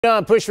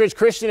Pusch Ridge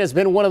Christian has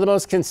been one of the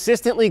most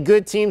consistently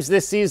good teams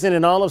this season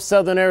in all of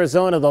Southern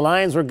Arizona. The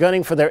Lions were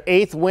gunning for their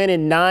 8th win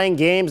in 9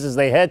 games as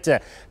they head to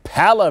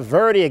Palo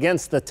Verde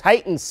against the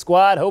Titans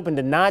squad, hoping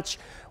to notch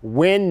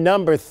win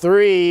number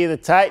 3. The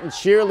Titans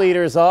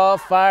cheerleaders all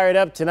fired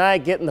up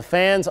tonight, getting the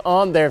fans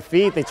on their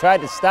feet. They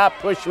tried to stop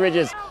Pusch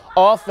Ridge's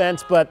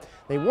offense, but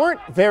they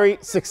weren't very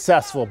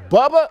successful.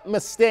 Bubba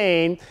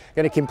Mustaine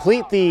going to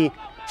complete the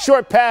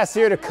short pass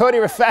here to Cody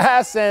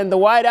Rafas, and the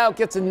wideout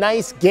gets a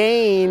nice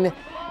gain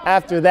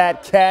after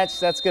that catch.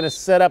 That's going to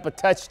set up a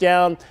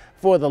touchdown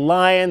for the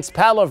Lions.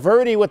 Palo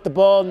Verde with the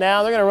ball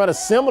now. They're going to run a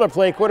similar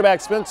play.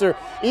 Quarterback Spencer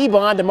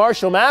Ebon to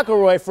Marshall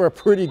McElroy for a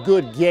pretty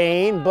good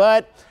gain,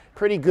 but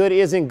pretty good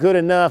isn't good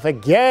enough.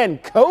 Again,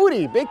 big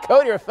Cody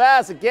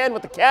Rafas again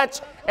with the catch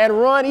and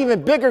run.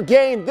 Even bigger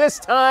gain this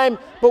time,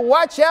 but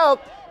watch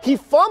out. He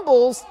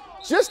fumbles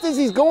just as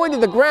he's going to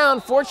the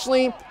ground.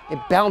 Fortunately, it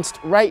bounced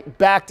right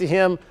back to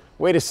him.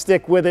 Way to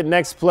stick with it.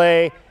 Next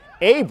play.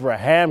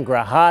 Abraham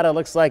Grajada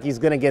looks like he's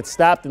going to get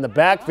stopped in the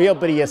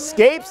backfield, but he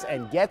escapes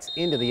and gets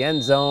into the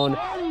end zone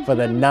for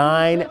the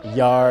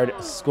 9-yard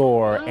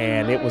score.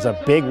 And it was a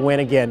big win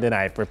again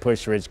tonight for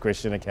Pusch Ridge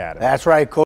Christian Academy. That's right, Coach.